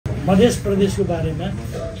मध्य प्रदेशको बारेमा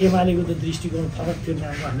एमालेको त दृष्टिकोण फरक थियो,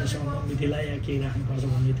 नाम राख्ने सम्बन्ध मिथिला या केही राख्नुपर्छ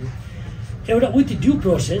भन्ने थियो। एउटा विथ ड्यू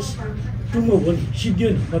प्रोसेस टुङ्गो हो नि, सिद्धियो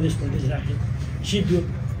नि, मध्य प्रदेश राख्यो, सिद्धियो।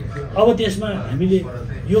 अब त्यसमा हामीले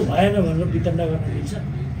यो भएन भनेर वितण्डा गर्न मिल्छ?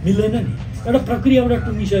 मिल्दैन नि। एउटा प्रक्रियाबाट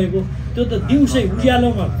टुङ्गिसकेको, त्यो त दिउँसै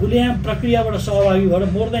उज्यालोमा खुलेआम प्रक्रियाबाट सहभागी भएर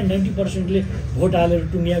मोर देन 90%ले भोट हालेर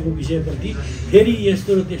टुङ्गिएको विषयप्रति फेरि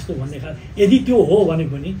यस्तो र त्यस्तो भन्ने यदि त्यो हो भने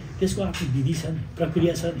पनि त्यसको आफ्नो विधि छ नि,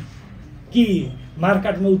 प्रक्रिया छ नि। कि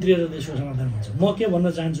मार्केटमा उत्रिएर त्यसको समाधान हुन्छ? म के भन्न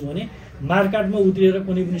चाहन्छु भने मार्केटमा उत्रिएर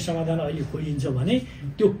कुनै पनि समाधान अहिले खोजिन्छ भने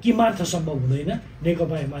त्यो किमार्थ सम्भव हुँदैन।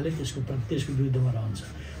 नेकपा एमाले त्यसको विरुद्धमा रहन्छ।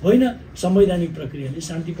 होइन, संवैधानिक प्रक्रियाले,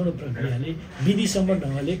 शान्तिपूर्ण प्रक्रियाले, विधिसम्म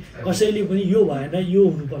ढङ्गले कसैले पनि यो भएन, यो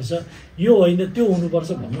हुनुपर्छ, यो होइन त्यो हुनुपर्छ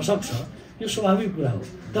भन्न सक्छ। यो स्वाभाविक कुरा हो।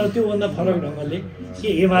 तर त्योभन्दा फरक ढङ्गले के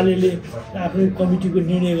एमाले आफ्नो कमिटीको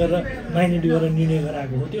निर्णय गरेर माइनोरिटी गरेर निर्णय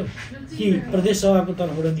गराएको हो त्यो, कि प्रदेश सभाको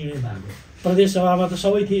तर्फबाट निर्णय भएको? प्रदेश सभामा त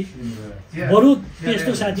सबै थिए। बरु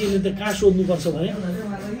त्यस्तो साथीहरूले त कहाँ सोध्नुपर्छ भने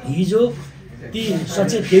हिजो ती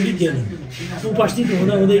सचेत थिए कि थिएन, उपस्थित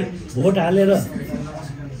हुँदाहुँदै भोट हालेर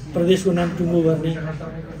प्रदेशको नाम टुङ्गो गर्ने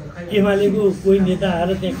एमालेको कोही नेता आएर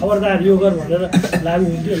त्यहाँ खबरदार यो गर भनेर लागु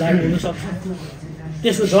हुन्थ्यो, लागु हुनसक्छ।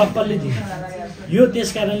 त्यसको जवाब कसले दिने? यो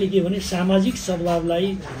त्यस कारणले के भने सामाजिक सद्भावलाई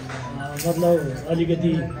मतलब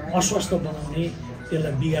अलिकति अस्वस्थ बनाउने,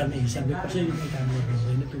 त्यसलाई बिगार्ने हिसाबले कसैले पनि काम गर्नु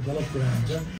हुँदैन। त्यो गलत कुरा हुन्छ।